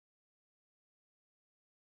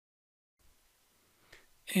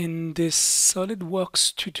In this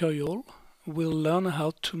Solidworks tutorial, we'll learn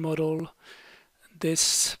how to model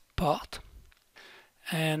this part,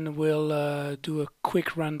 and we'll do a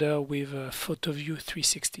quick render with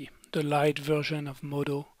Photoview360, the light version of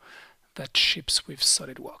Modo that ships with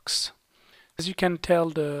Solidworks. As you can tell,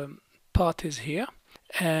 the part is here,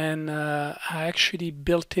 and I actually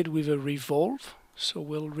built it with a Revolve, so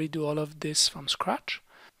we'll redo all of this from scratch.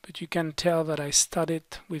 But you can tell that I started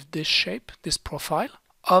with this shape, this profile,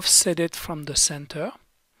 offset it from the center,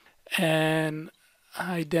 and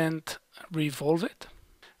I then revolve it.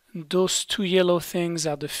 Those two yellow things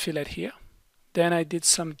are the fillet here. Then I did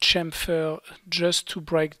some chamfer just to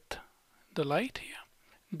break the light here.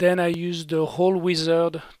 Then I used the hole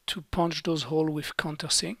wizard to punch those holes with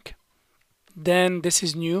countersink. Then this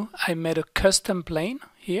is new. I made a custom plane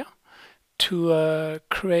here to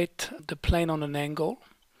create the plane on an angle,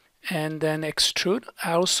 and then extrude.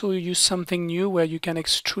 I also use something new where you can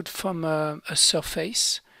extrude from a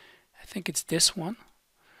surface. I think it's this one.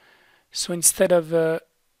 So instead of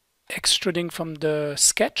extruding from the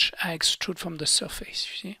sketch, I extrude from the surface,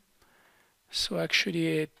 you see. So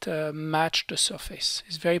actually it matched the surface.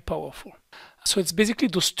 It's very powerful. So it's basically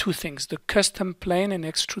those two things, the custom plane and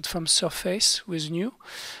extrude from surface was new,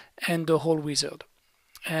 and the hole wizard.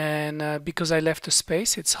 And because I left a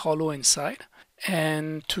space, it's hollow inside.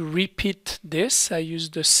 And to repeat this, I use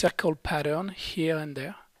the circle pattern here and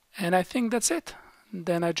there. And I think that's it.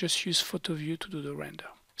 Then I just use Photoview to do the render.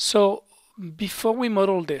 So before we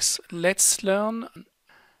model this, let's learn.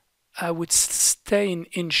 I would stay in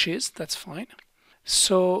inches, that's fine.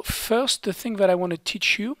 So first, the thing that I want to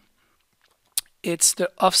teach you, it's the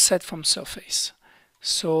offset from surface.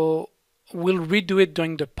 So we'll redo it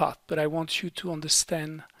during the part, but I want you to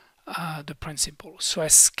understand the principle. So I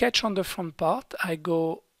sketch on the front part, I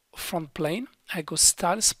go front plane, I go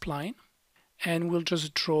style spline, and we'll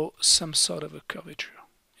just draw some sort of a curvature.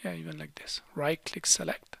 Yeah, even like this. Right click,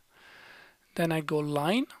 select. Then I go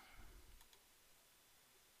line,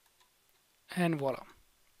 and voila.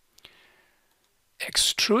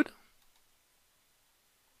 Extrude,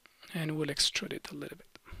 and we'll extrude it a little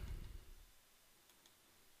bit.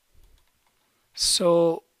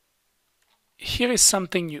 So here is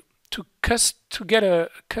something new. To get a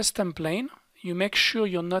custom plane, you make sure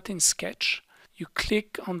you're not in sketch. You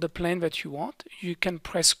click on the plane that you want. You can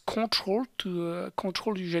press Control to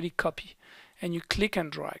Control usually copy, and you click and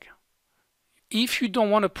drag. If you don't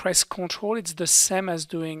want to press Control, it's the same as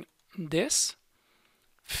doing this.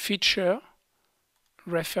 Feature,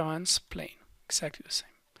 reference, plane, exactly the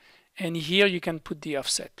same. And here you can put the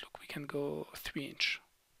offset. Look, we can go 3 inch,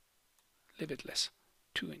 a little bit less,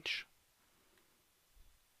 2 inch.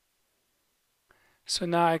 So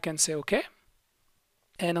now I can say OK.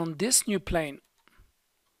 And on this new plane,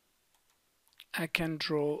 I can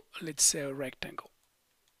draw, let's say, a rectangle.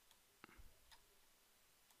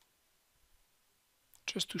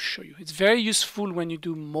 Just to show you. It's very useful when you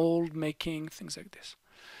do mold making, things like this.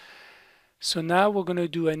 So now we're going to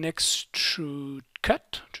do an extrude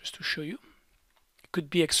cut, just to show you. It could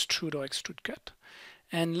be extrude or extrude cut.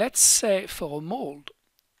 And let's say for a mold,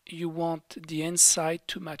 you want the inside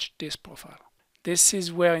to match this profile. This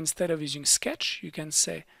is where instead of using sketch, you can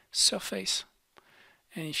say surface.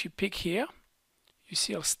 And if you pick here, you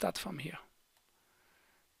see I'll start from here.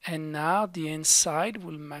 And now the inside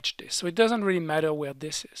will match this. So it doesn't really matter where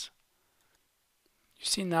this is. You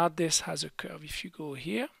see now this has a curve. If you go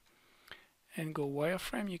here and go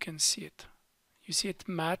wireframe, you can see it. You see it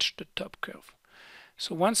matched the top curve.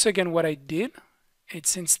 So once again, what I did,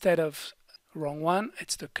 it's instead of wrong one,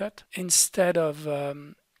 it's the cut. Instead of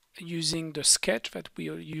using the sketch that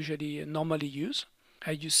we usually normally use,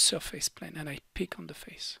 I use surface plane and I pick on the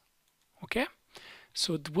face. Okay,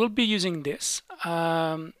 so we'll be using this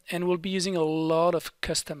and we'll be using a lot of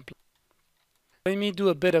custom planes. Let me do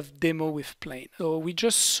a bit of demo with plane. So we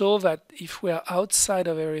just saw that if we are outside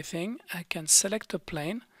of everything, I can select a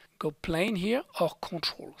plane, go plane here, or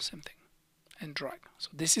control, same thing, and drag. So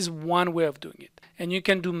this is one way of doing it. And you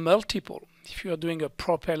can do multiple. If you are doing a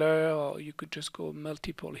propeller, or you could just go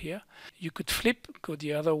multiple here. You could flip, go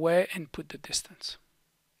the other way, and put the distance.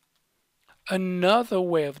 Another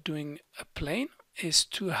way of doing a plane is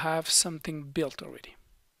to have something built already.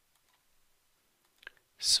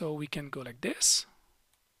 So we can go like this.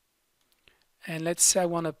 And let's say I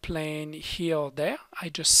want a plane here or there. I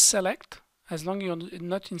just select. As long as you're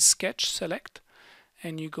not in sketch, select.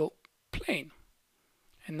 And you go plane.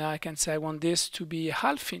 And now I can say I want this to be a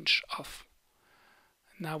 ½ inch off.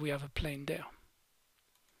 Now we have a plane there.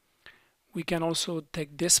 We can also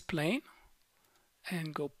take this plane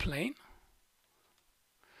and go plane.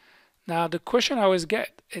 Now the question I always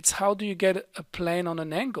get, it's how do you get a plane on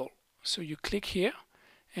an angle? So you click here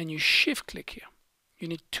and you shift click here. You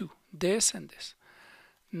need two, this and this.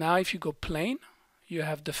 Now if you go plane, you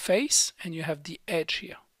have the face and you have the edge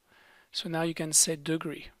here. So now you can say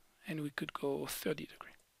degree and we could go 30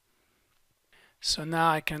 degree. So now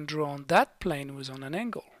I can draw on that plane with on an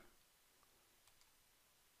angle.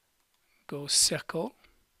 Go circle.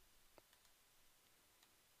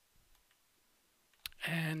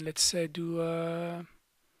 And let's say do a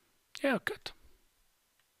cut.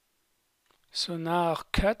 So now our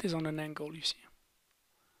cut is on an angle, you see.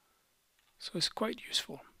 So it's quite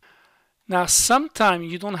useful. Now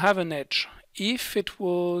sometimes you don't have an edge. If it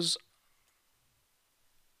was,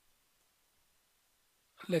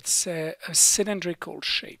 let's say, a cylindrical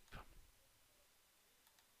shape,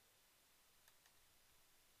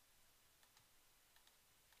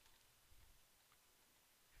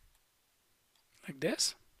 like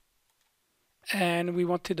this, and we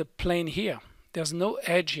wanted a plane here. There's no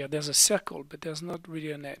edge here. There's a circle, but there's not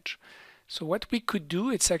really an edge. So what we could do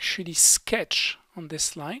is actually sketch on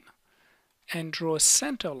this line and draw a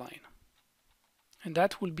center line. And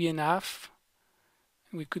that will be enough.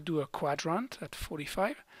 We could do a quadrant at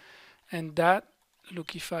 45. And that,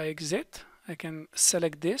 look, if I exit, I can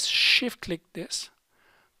select this, shift click this,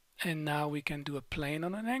 and now we can do a plane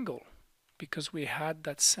on an angle because we had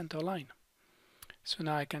that center line. So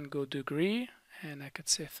now I can go degree and I could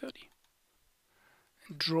say 30.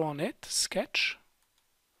 Draw on it, sketch,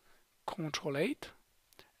 Control 8,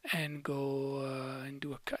 and go and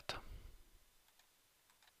do a cut.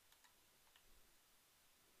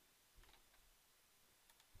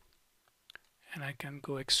 And I can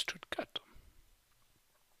go extrude cut.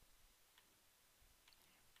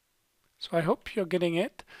 So I hope you're getting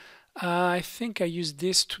it. I think I use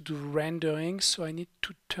this to do rendering, so I need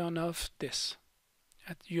to turn off this.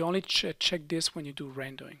 You only check this when you do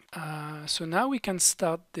rendering. So now we can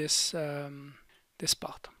start this this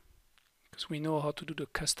part because we know how to do the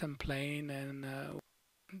custom plane and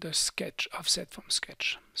the sketch offset from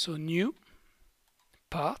sketch. So new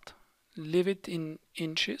part, leave it in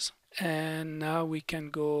inches, and now we can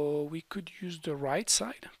go. We could use the right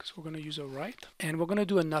side because we're going to use a right, and we're going to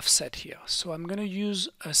do an offset here. So I'm going to use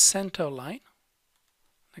a center line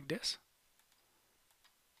like this.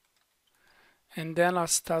 And then I'll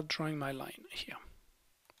start drawing my line here.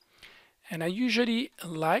 And I usually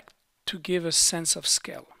like to give a sense of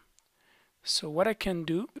scale. So what I can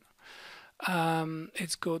do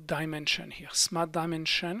is go dimension here, smart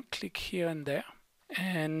dimension, click here and there.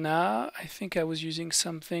 And now I think I was using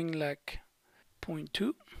something like 0.2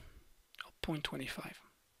 or 0.25.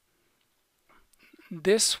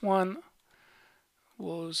 This one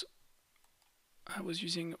was, I was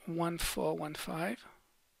using 1415.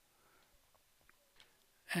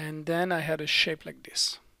 And then I had a shape like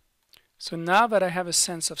this. So now that I have a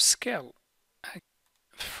sense of scale, I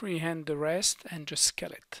freehand the rest and just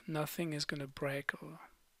scale it. Nothing is going to break. Or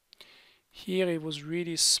here it was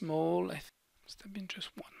really small. I think it must have been just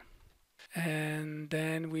one. And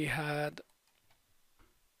then we had,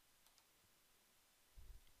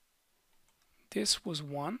 this was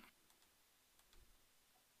 1.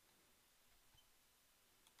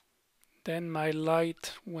 Then my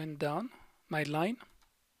light went down, my line.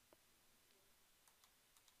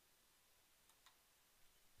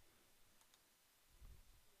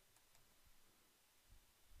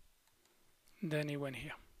 Then it went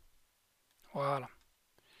here. Voila.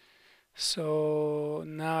 So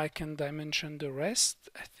now I can dimension the rest.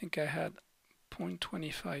 I think I had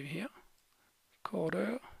 0.25 here,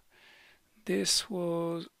 quarter. This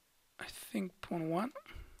was, I think, 0.1.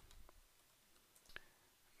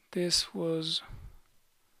 This was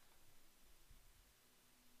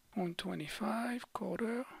 0.25,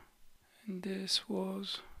 quarter. And this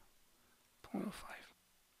was 0.05.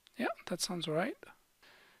 Yeah, that sounds right.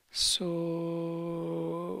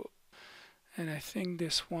 So, and I think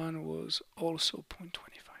this one was also 0.25.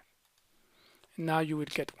 Now you will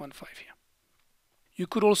get 1.5 here. You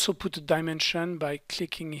could also put a dimension by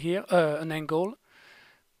clicking here, an angle,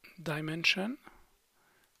 dimension,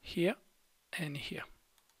 here and here.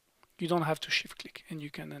 You don't have to shift click and you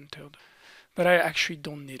can enter, but I actually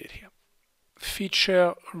don't need it here.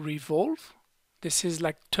 Feature Revolve. This is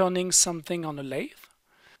like turning something on a lathe.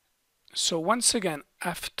 So once again,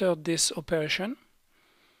 after this operation,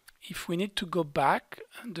 if we need to go back,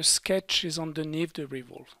 the sketch is underneath the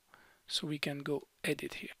Revolve. So we can go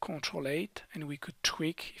edit here, Control 8, and we could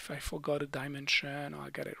tweak if I forgot a dimension or I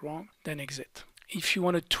got it wrong, then exit. If you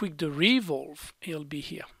want to tweak the Revolve, it'll be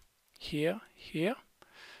here, here, here,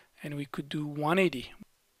 and we could do 180.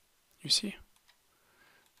 You see?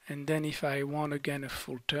 And then if I want again a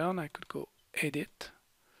full turn, I could go edit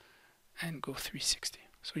and go 360.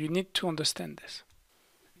 So you need to understand this.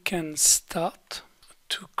 You can start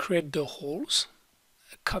to create the holes,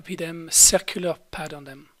 copy them, circular pattern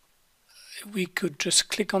them. We could just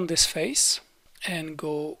click on this face and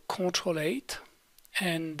go Ctrl 8,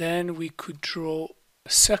 and then we could draw a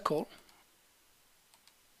circle,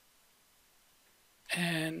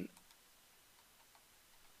 and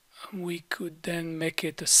we could then make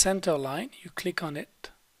it a center line. You click on it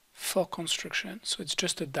for construction, so it's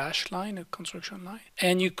just a dash line, a construction line,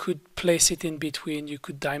 and you could place it in between. You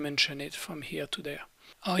could dimension it from here to there,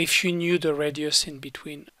 or if you knew the radius in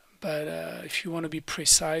between. But if you want to be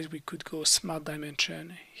precise, we could go smart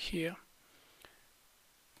dimension here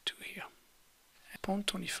to here,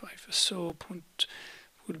 0.25, so point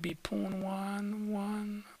would be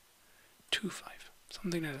 0.1125,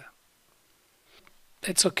 something like that.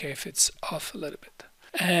 It's okay if it's off a little bit.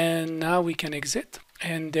 And now we can exit.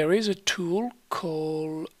 And there is a tool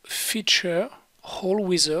called Feature Hole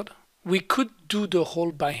Wizard. We could do the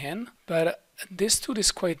hole by hand, but this tool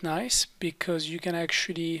is quite nice because you can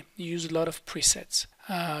actually use a lot of presets.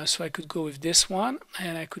 So I could go with this one,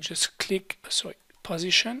 and I could just click,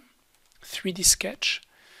 position, 3D sketch,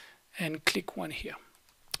 and click one here.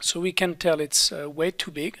 So we can tell it's way too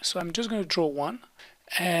big. So I'm just going to draw one.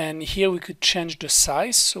 And here we could change the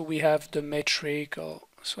size, so we have the metric, or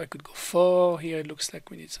so I could go 4. Here it looks like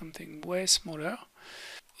we need something way smaller.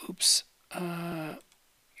 Oops. The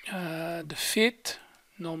fit,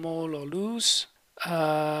 normal or loose.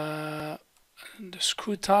 The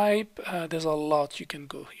screw type, there's a lot you can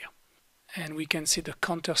go here. And we can see the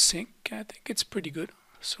countersink. I think it's pretty good.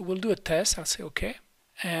 So we'll do a test. I'll say OK.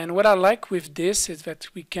 And what I like with this is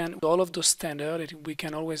that we can, all of those standard, we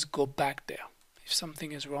can always go back there. If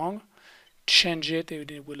something is wrong, change it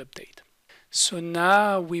and it will update. So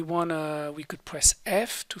now we could press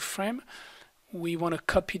F to frame. We want to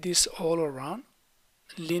copy this all around.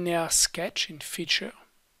 Linear sketch in feature,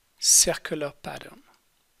 circular pattern.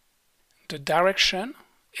 The direction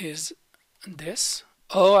is this,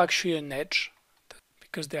 or actually an edge,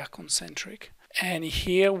 because they are concentric. And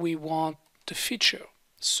here we want the feature.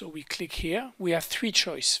 So we click here. We have 3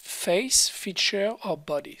 choices: face, feature, or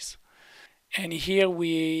bodies. And here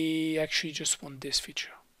we actually just want this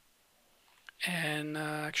feature. And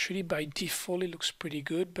actually by default it looks pretty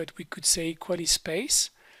good, but we could say equally space,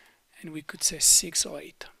 and we could say 6 or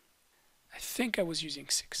 8. I think I was using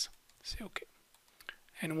 6. Say OK.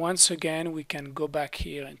 And once again we can go back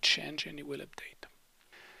here and change, and it will update.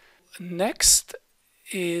 Next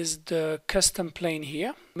is the custom plane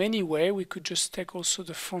here. Anyway, we could just take also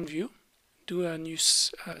the front view, do a new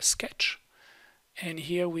sketch. And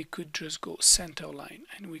here we could just go center line,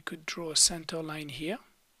 and we could draw a center line here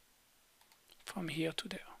from here to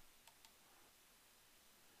there.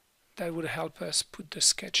 That would help us put the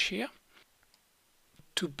sketch here.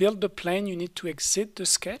 To build the plane, you need to exit the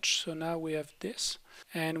sketch. So now we have this,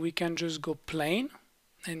 and we can just go plane,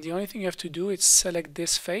 and the only thing you have to do is select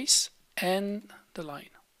this face and the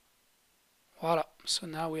line. Voila. So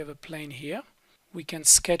now we have a plane here. We can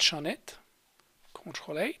sketch on it.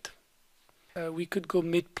 Ctrl 8. We could go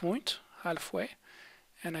midpoint, halfway,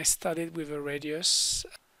 and I started with a radius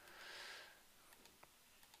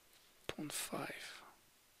 0.5.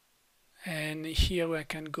 And here I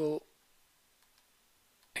can go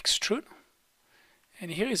extrude,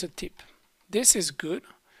 and here is a tip. This is good,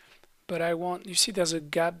 but I want, you see there's a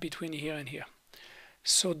gap between here and here.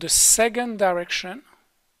 So the second direction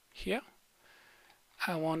here,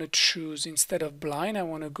 I want to choose, instead of blind, I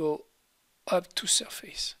want to go up to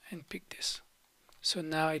surface and pick this. So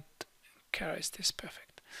now it carries this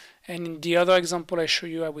perfect. And in the other example I show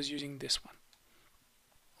you, I was using this one.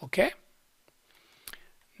 Okay.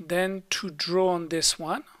 Then to draw on this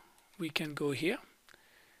one, we can go here,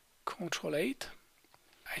 Ctrl 8.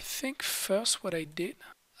 I think first what I did,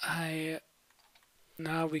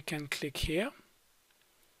 now we can click here.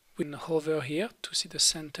 We can hover here to see the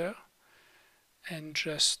center and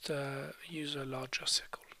just use a larger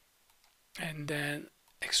circle. And then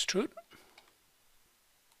extrude.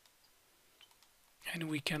 And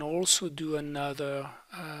we can also do another,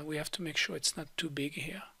 we have to make sure it's not too big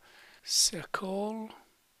here. Circle.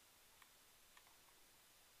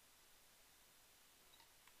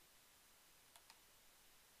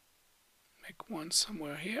 Make one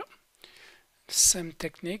somewhere here. Same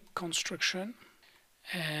technique, construction.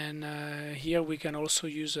 And here we can also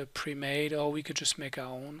use a pre-made, or we could just make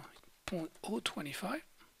our own. 0.025.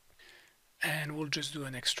 And we'll just do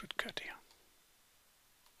an extrude cut here.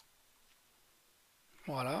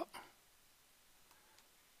 Voila.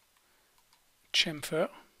 Chamfer.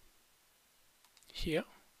 here.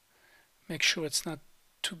 Make sure it's not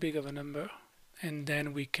too big of a number, and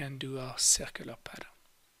then we can do our circular pattern.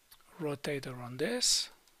 Rotate around this,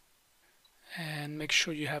 and make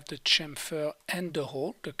sure you have the chamfer and the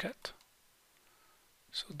hole, the cut.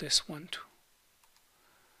 So this one too.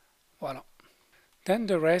 Voila. Then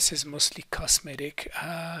the rest is mostly cosmetic.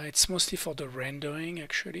 It's mostly for the rendering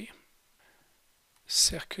actually.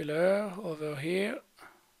 Circular over here.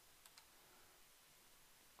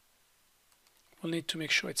 We'll need to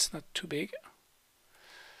make sure it's not too big.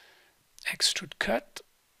 Extrude cut.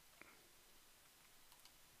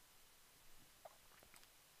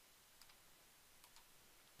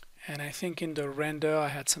 And I think in the render I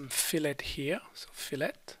had some fillet here, so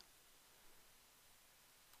fillet.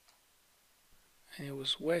 And it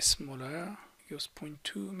was way smaller. It was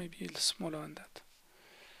 0.2, maybe a little smaller than that.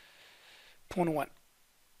 0.1.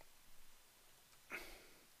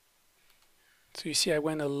 So you see I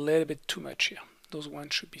went a little bit too much here. Those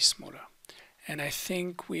ones should be smaller. And I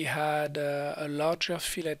think we had a larger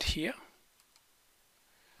fillet here.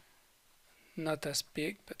 Not as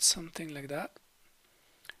big, but something like that.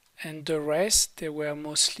 And the rest, they were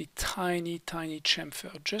mostly tiny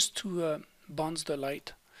chamfer, just to bounce the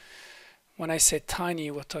light. When I say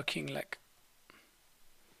tiny, we're talking like,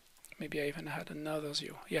 maybe I even had another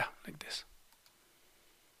 0. Yeah, like this.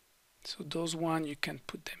 So those one, you can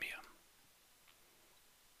put them here.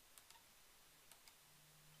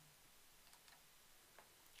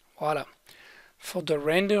 Voila. For the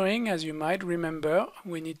rendering, as you might remember,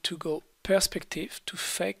 we need to go perspective to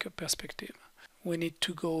fake a perspective. We need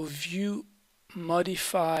to go view,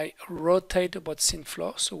 modify, rotate about scene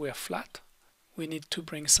floor, so we're flat. We need to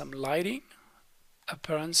bring some lighting,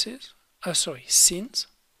 appearances, scenes,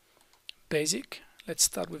 basic. Let's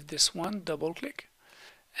start with this one, double click.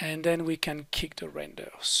 And then we can kick the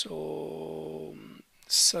render. So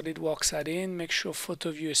Solidworks add-in, make sure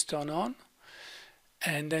Photoview is turned on.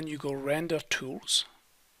 And then you go render tools.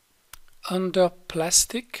 Under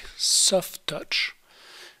plastic, soft touch,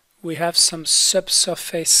 we have some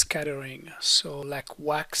subsurface scattering. So like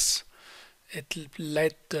wax, it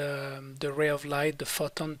let the ray of light, the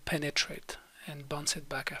photon penetrate and bounce it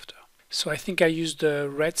back after. So I think I use the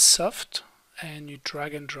red soft, and you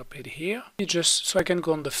drag and drop it here. So I can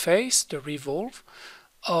go on the face, the revolve,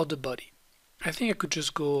 or the body. I think I could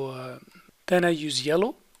just go, then I use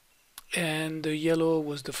yellow. And the yellow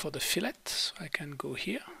was for the fillet, so I can go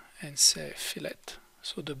here and say fillet.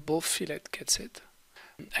 So the bow fillet gets it.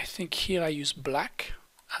 I think here I use black,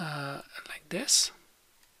 like this.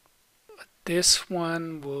 But this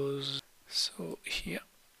one was, so here.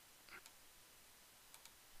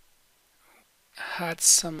 Had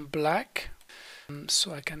some black,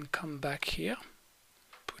 so I can come back here,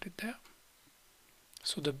 put it there.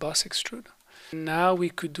 So the boss extrude. Now we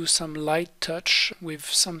could do some light touch with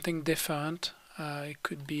something different. It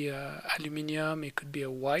could be aluminium, it could be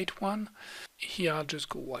a white one. Here I'll just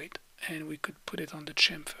go white, and we could put it on the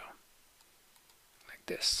chamfer like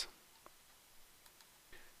this,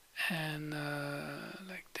 and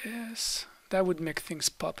like this. That would make things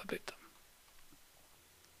pop a bit.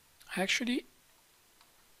 Actually,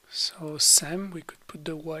 so same, we could put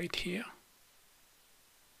the white here.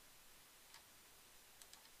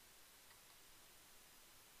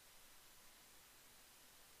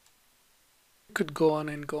 Could go on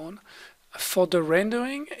and go on. For the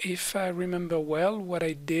rendering, if I remember well, what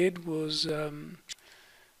I did was, and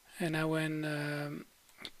I went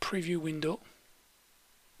preview window,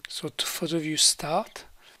 so to Photoview start,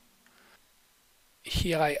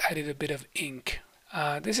 here I added a bit of ink.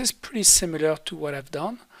 This is pretty similar to what I've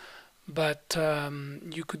done, but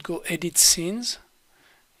you could go edit scenes,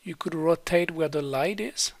 you could rotate where the light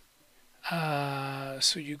is.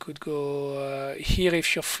 So you could go here.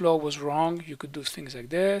 If your floor was wrong, you could do things like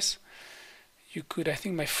this. You could, I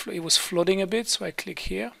think it was floating a bit, so I click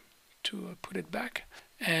here to put it back.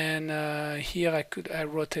 And here I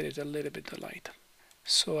rotated a little bit the light.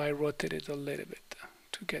 So I rotated a little bit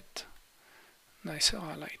to get nicer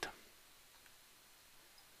light.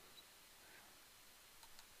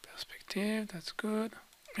 Perspective, that's good.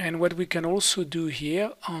 And what we can also do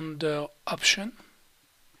here on the option,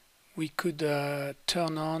 we could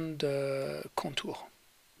turn on the contour,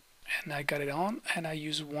 and I got it on, and I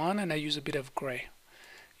use one, and I use a bit of gray.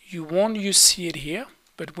 You won't see it here,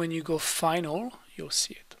 but when you go final, you'll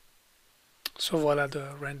see it. So voila,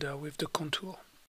 the render with the contour.